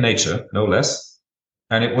published in Nature, no less,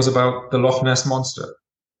 and it was about the Loch Ness Monster.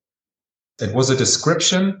 It was a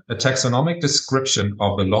taxonomic description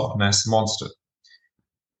of the Loch Ness Monster.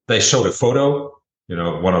 They showed a photo,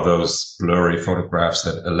 one of those blurry photographs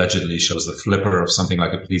that allegedly shows the flipper of something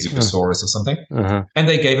like a plesiosaurus or something. And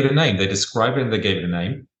they gave it a name. They described it and they gave it a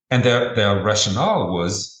name. And their rationale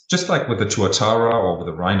was, just like with the tuatara or with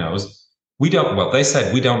the rhinos, they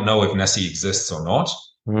said, we don't know if Nessie exists or not.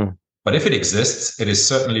 But if it exists, it is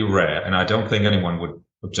certainly rare. And I don't think anyone would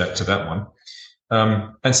object to that one.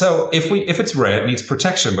 And so if it's rare, it needs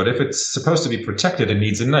protection. But if it's supposed to be protected, it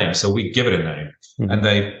needs a name. So we give it a name. Mm-hmm. And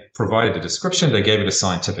they provided a description. They gave it a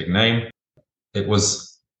scientific name. It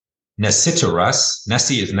was Nesitoras.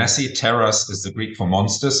 Nessie is Nessie. Teras is the Greek for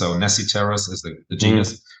monster. So Nessiteras is the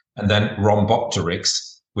genus. Mm-hmm. And then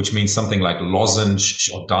Rhombopteryx, which means something like lozenge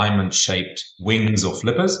or diamond shaped wings or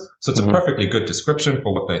flippers. So it's a perfectly good description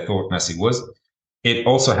for what they thought Nessie was. It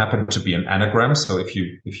also happened to be an anagram. So if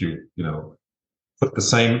you put the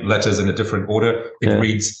same letters in a different order, it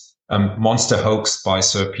reads Monster Hoax by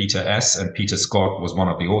Sir Peter S. And Peter Scott was one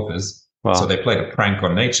of the authors. Wow. So they played a prank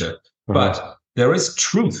on nature. Mm-hmm. But there is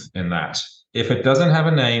truth in that. If it doesn't have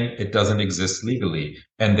a name, it doesn't exist legally.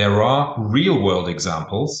 And there are real world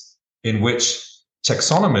examples in which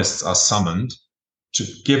taxonomists are summoned to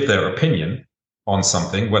give their opinion on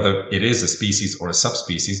something, whether it is a species or a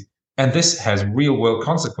subspecies. And this has real world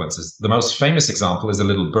consequences. The most famous example is a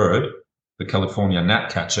little bird, the California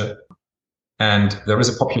gnatcatcher. And there is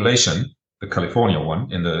a population, the California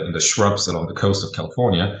one, in the shrubs along the coast of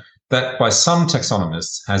California, that by some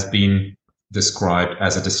taxonomists has been described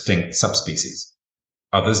as a distinct subspecies.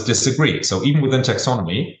 Others disagree. So even within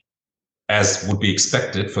taxonomy, as would be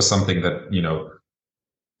expected for something that,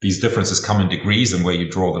 these differences come in degrees and where you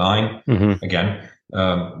draw the line. Mm-hmm. Again,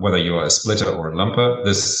 whether you're a splitter or a lumper,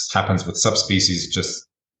 this happens with subspecies just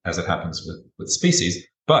as it happens with species.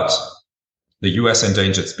 But the US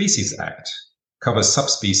Endangered Species Act covers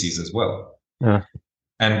subspecies as well. Yeah.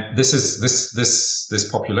 And this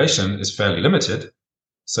population is fairly limited.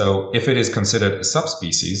 So if it is considered a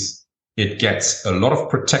subspecies, it gets a lot of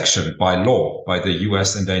protection by law, by the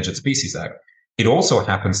US Endangered Species Act. It also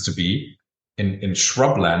happens to be in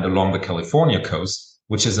shrubland along the California coast,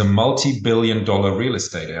 which is a multi-billion-dollar real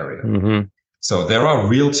estate area. Mm-hmm. So there are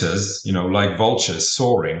realtors, like vultures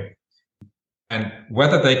soaring, and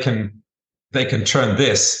whether they can turn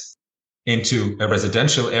this into a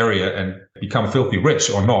residential area and become filthy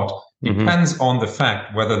rich or not depends on the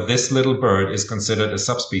fact whether this little bird is considered a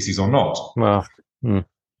subspecies or not. Wow. Mm.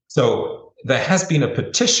 So there has been a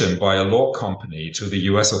petition by a law company to the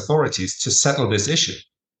US authorities to settle this issue.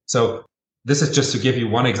 So this is just to give you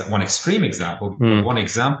one extreme example. One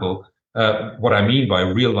example, what I mean by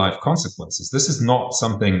real life consequences. This is not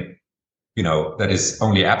something, that is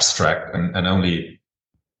only abstract and only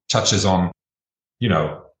touches on,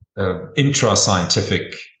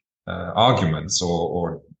 intra-scientific arguments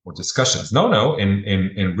or discussions. No.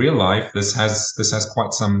 In real life, this has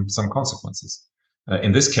quite some consequences.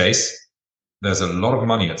 In this case, there's a lot of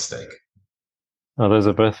money at stake. Oh, those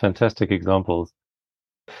are both fantastic examples.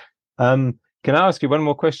 Can I ask you one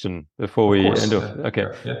more question before we end off? Okay.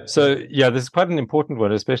 Yeah. So, this is quite an important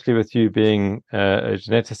one, especially with you being a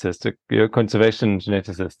geneticist, you're a conservation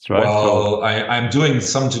geneticist, right? Well, I'm doing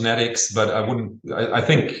some genetics, but I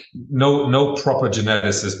think no proper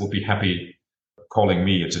geneticist will be happy calling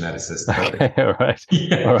me a geneticist. Okay, all right.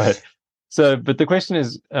 Yeah. All right. So, but the question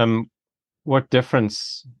is, what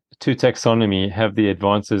difference to taxonomy have the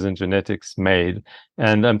advances in genetics made?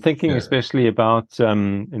 And I'm thinking especially about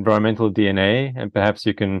environmental DNA, and perhaps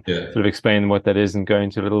you can sort of explain what that is and go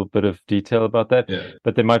into a little bit of detail about that. Yeah.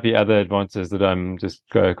 But there might be other advances that I'm just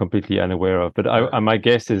completely unaware of. But my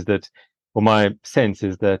guess is that, or my sense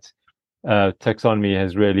is that taxonomy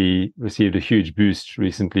has really received a huge boost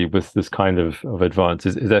recently with this kind of advance.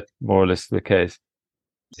 Is that more or less the case?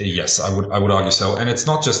 Yes, I would argue so. And it's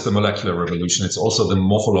not just the molecular revolution, it's also the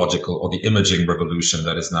morphological or the imaging revolution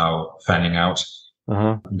that is now fanning out.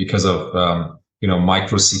 Because of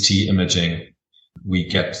micro CT imaging. We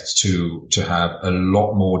get to have a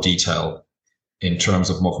lot more detail in terms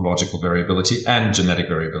of morphological variability and genetic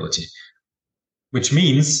variability, which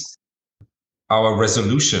means our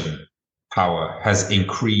resolution power has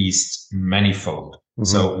increased manifold.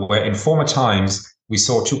 So where in former times we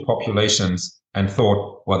saw two populations and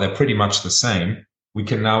thought, well, they're pretty much the same, we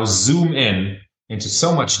can now zoom in into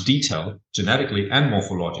so much detail, genetically and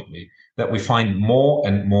morphologically, that we find more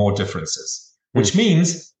and more differences. Which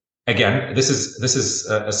means, again, this is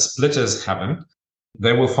a splitter's heaven.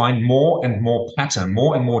 They will find more and more pattern,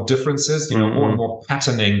 more and more differences, more and more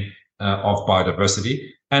patterning of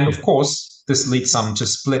biodiversity. And of course, this leads some to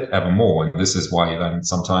split ever more. And this is why then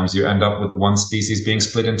sometimes you end up with one species being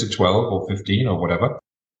split into 12 or 15 or whatever.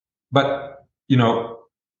 But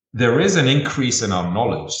there is an increase in our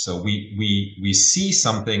knowledge. So we see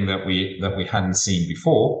something that we hadn't seen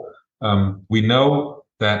before. We know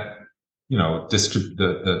that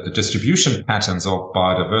the distribution patterns of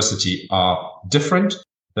biodiversity are different.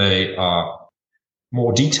 They are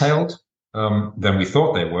more detailed than we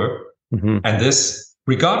thought they were, and this,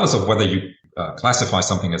 regardless of whether you classify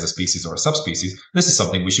something as a species or a subspecies, this is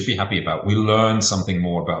something we should be happy about. We learn something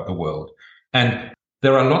more about the world. And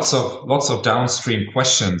there are lots of downstream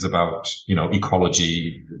questions about,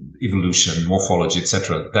 ecology, evolution, morphology,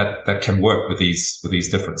 etc., that can work with these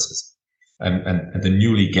differences and the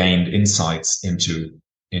newly gained insights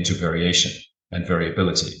into variation and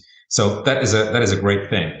variability. So that is a great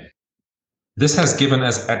thing. This has given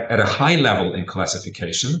us at a high level in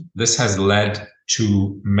classification. This has led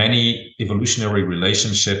to many evolutionary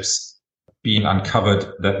relationships being uncovered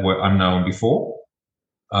that were unknown before.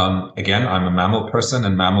 Again, I'm a mammal person,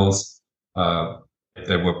 and mammals,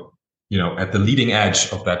 they were, at the leading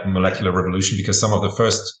edge of that molecular revolution, because some of the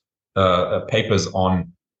first papers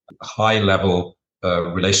on high level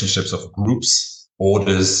relationships of groups,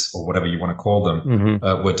 orders, or whatever you want to call them,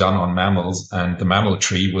 were done on mammals, and the mammal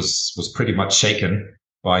tree was pretty much shaken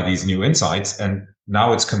by these new insights. And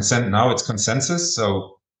now it's consensus.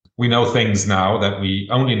 So we know things now that we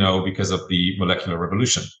only know because of the molecular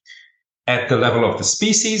revolution. At the level of the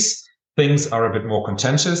species, things are a bit more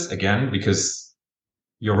contentious, again, because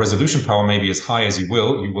your resolution power may be as high as you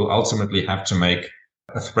will ultimately have to make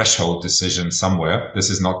a threshold decision somewhere.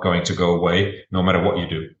 This is not going to go away no matter what you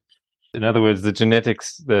do. In other words, the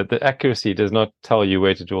genetics, the accuracy does not tell you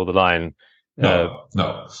where to draw the line. No,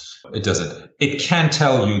 it doesn't. It can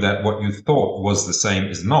tell you that what you thought was the same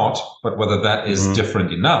is not, but whether that is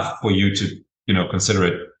different enough for you to, consider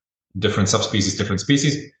it different subspecies, different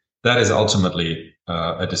species, that is ultimately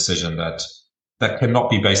a decision that cannot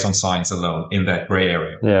be based on science alone in that gray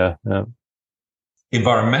area. Yeah.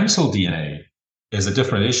 Environmental DNA is a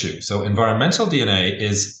different issue. So environmental DNA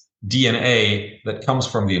is DNA that comes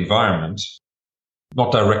from the environment,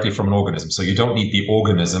 not directly from an organism. So you don't need the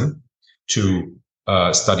organism to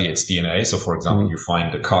study its DNA. So, for example, you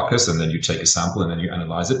find a carcass and then you take a sample and then you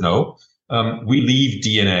analyze it. No, we leave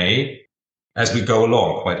DNA as we go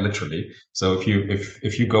along, quite literally. So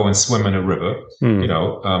if you go and swim in a river, you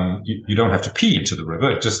don't have to pee into the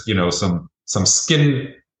river. It just, some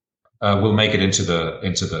skin will make it into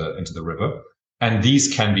the river. And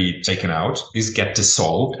these can be taken out. These get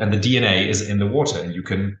dissolved, and the DNA is in the water. And you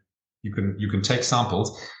can take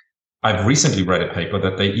samples. I've recently read a paper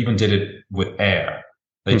that they even did it with air.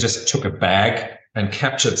 They just took a bag and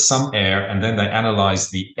captured some air, and then they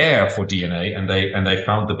analyzed the air for DNA, and they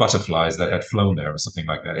found the butterflies that had flown there or something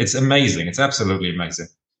like that. It's amazing. It's absolutely amazing.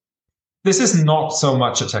 This is not so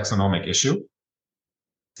much a taxonomic issue.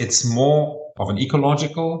 It's more of an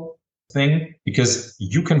ecological thing, because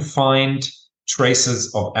you can find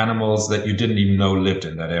traces of animals that you didn't even know lived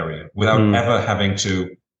in that area without ever having to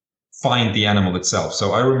find the animal itself.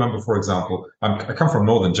 So I remember, for example, I come from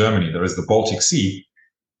northern Germany. There is the Baltic Sea.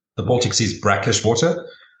 The Baltic Sea is brackish water.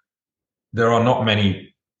 There are not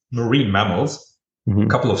many marine mammals, a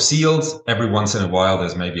couple of seals. Every once in a while,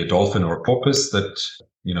 there's maybe a dolphin or a porpoise that,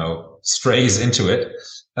 strays into it.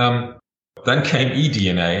 Then came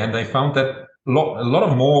eDNA, and they found that a lot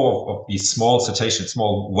of more of these small cetacean,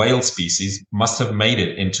 small whale species must have made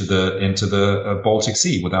it into the Baltic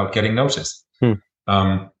Sea without getting noticed.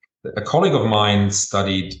 A colleague of mine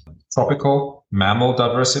studied tropical mammal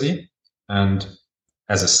diversity, and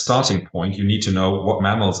as a starting point, you need to know what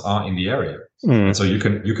mammals are in the area. And so you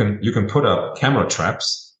can put up camera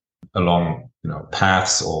traps along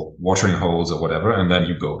paths or watering holes or whatever, and then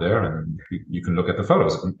you go there and you can look at the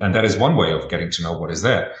photos, and that is one way of getting to know what is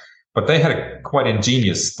there. But they had a quite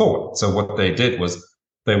ingenious thought. So what they did was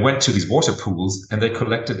they went to these water pools and they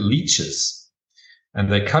collected leeches, and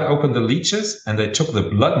they cut open the leeches and they took the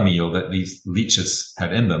blood meal that these leeches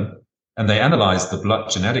had in them, and they analyzed the blood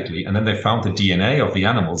genetically, and then they found the DNA of the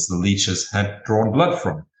animals the leeches had drawn blood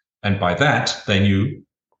from. And by that, they knew,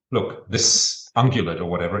 look, this ungulate or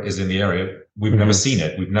whatever is in the area. We've never seen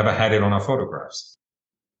it. We've never had it on our photographs.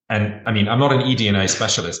 And I mean, I'm not an eDNA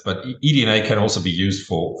specialist, but eDNA can also be used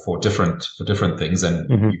for different things.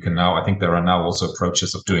 And you can now, I think there are now also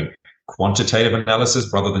approaches of doing quantitative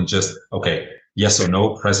analysis rather than just, okay, yes or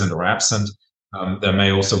no, present or absent. There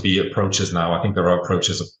may also be approaches now. I think there are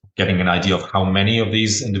approaches of getting an idea of how many of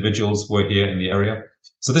these individuals were here in the area.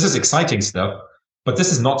 So this is exciting stuff, but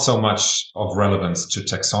this is not so much of relevance to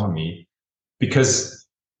taxonomy, because,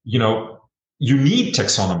 you need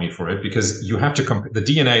taxonomy for it, because you have to the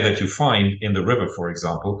DNA that you find in the river, for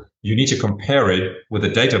example, you need to compare it with a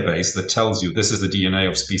database that tells you this is the DNA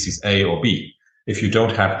of species A or B. If you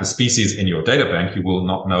don't have the species in your data bank, you will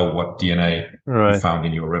not know what DNA you found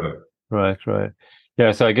in your river. Right.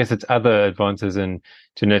 Yeah, so I guess it's other advances in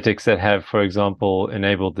genetics that have, for example,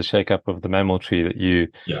 enabled the shake-up of the mammal tree that you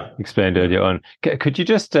Yeah. explained earlier on. Could you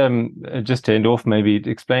just to end off, maybe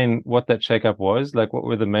explain what that shake-up was? Like, what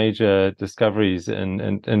were the major discoveries,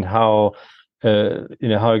 and how,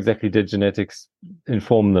 how exactly did genetics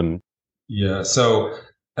inform them? Yeah. So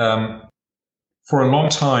um, for a long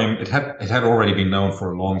time, it had already been known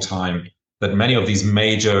for a long time that many of these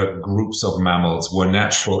major groups of mammals were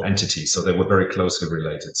natural entities, so they were very closely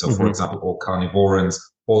related. So, for Hmm. example, all carnivorans,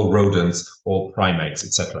 all rodents, all primates,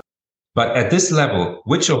 etc. But at this level,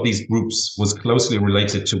 which of these groups was closely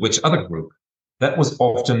related to which other group? That was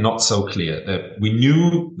often not so clear. That we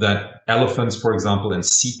knew that elephants, for example, and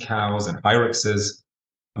sea cows and hyraxes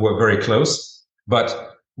were very close,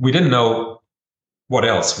 but we didn't know what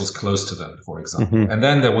else was close to them, for example. Hmm. And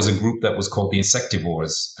then there was a group that was called the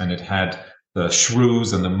insectivores, and it had the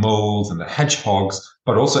shrews and the moles and the hedgehogs,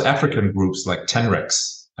 but also African groups like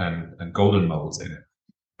tenrecs and golden moles in it.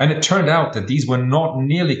 And it turned out that these were not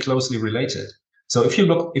nearly closely related. So if you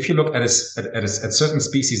look at certain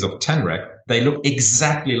species of tenrec, they look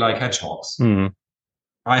exactly like hedgehogs. Mm.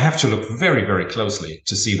 I have to look very, very closely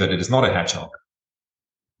to see that it is not a hedgehog,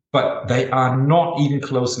 but they are not even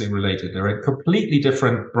closely related. They're in completely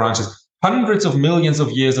different branches. Hundreds of millions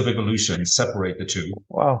of years of evolution separate the two.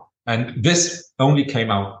 Wow. And this only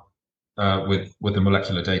came out with the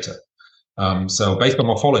molecular data. So based on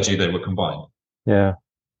morphology, they were combined Yeah.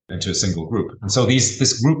 into a single group. And so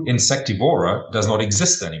this group Insectivora does not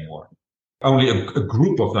exist anymore. Only a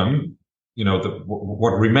group of them,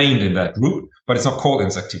 what remained in that group, but it's not called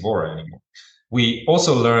Insectivora anymore. We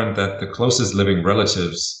also learned that the closest living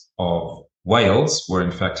relatives of whales were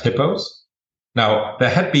in fact hippos. Now there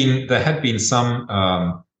had been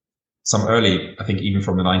some early, I think even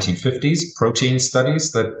from the 1950s, protein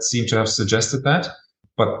studies that seem to have suggested that.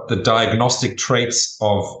 But the diagnostic traits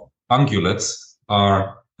of ungulates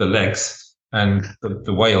are the legs, and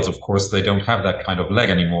the whales, of course, they don't have that kind of leg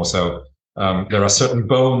anymore. So there are certain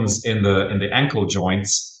bones in the ankle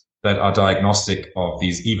joints that are diagnostic of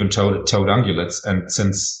these even-toed ungulates. And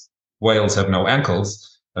since whales have no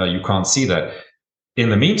ankles, you can't see that. In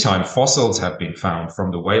the meantime, fossils have been found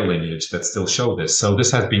from the whale lineage that still show this. So this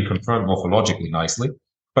has been confirmed morphologically nicely.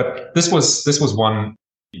 But this was one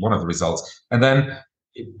of the results. And then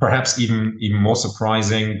perhaps even more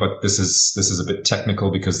surprising, but this is a bit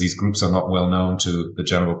technical because these groups are not well known to the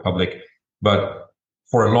general public. But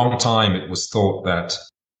for a long time, it was thought that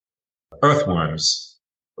earthworms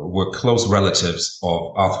were close relatives of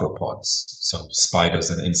arthropods, so spiders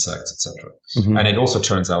and insects, etc. Hmm. And it also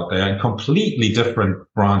turns out they are in completely different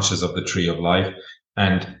branches of the tree of life.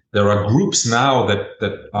 And there are groups now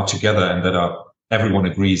that are together and that are everyone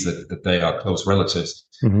agrees that they are close relatives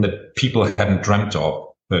Hmm. that people hadn't dreamt of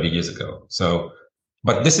 30 years ago. So,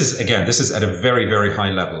 but this is at a very, very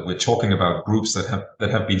high level. We're talking about groups that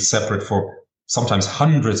have been separate for sometimes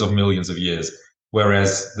hundreds of millions of years.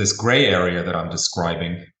 Whereas this gray area that I'm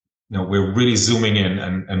describing, we're really zooming in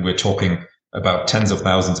and we're talking about tens of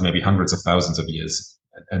thousands, maybe hundreds of thousands of years,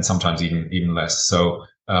 and sometimes even less. So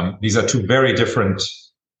these are two very different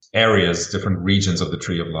areas, different regions of the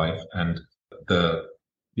tree of life, and the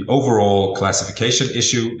the overall classification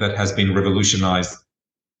issue that has been revolutionized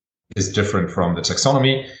is different from the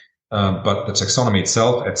taxonomy. But the taxonomy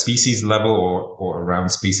itself at species level or around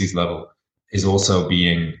species level is also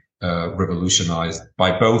being revolutionized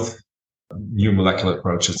by both new molecular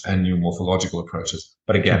approaches and new morphological approaches.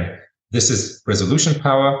 But again, this is resolution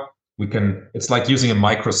power. It's like using a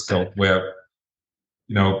microscope where,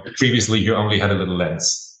 previously you only had a little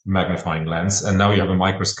lens, magnifying lens, and now you have a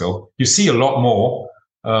microscope. You see a lot more,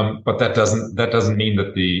 but that doesn't mean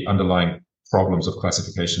that the underlying problems of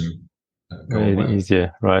classification go Really away.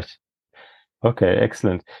 easier, right? Okay,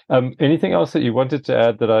 excellent. Anything else that you wanted to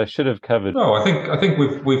add that I should have covered? No, I think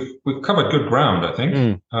we've covered good ground. I think.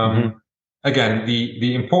 Mm. Hmm. Again,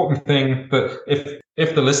 the important thing that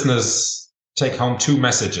if the listeners take home two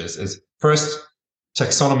messages is first,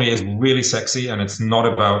 taxonomy is really sexy, and it's not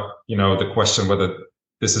about the question whether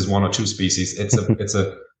this is one or two species. It's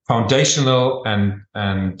a foundational and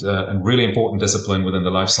really important discipline within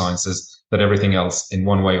the life sciences that everything else in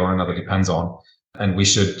one way or another depends on. And we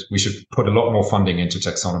should put a lot more funding into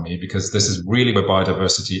taxonomy because this is really where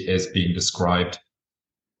biodiversity is being described.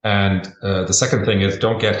 And the second thing is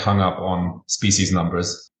don't get hung up on species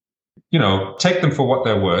numbers. Take them for what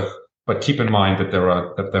they're worth, but keep in mind that there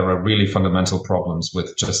are really fundamental problems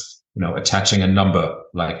with just attaching a number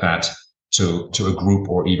like that to a group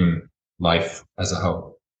or even life as a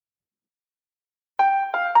whole.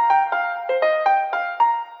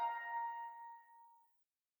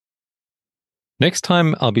 Next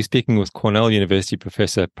time, I'll be speaking with Cornell University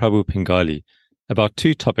professor Prabhu Pingali about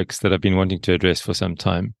two topics that I've been wanting to address for some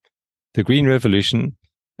time: the Green Revolution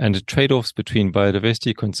and trade-offs between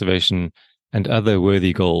biodiversity conservation and other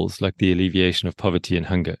worthy goals like the alleviation of poverty and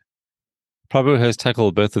hunger. Prabhu has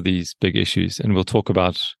tackled both of these big issues, and we'll talk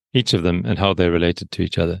about each of them and how they're related to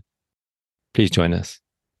each other. Please join us.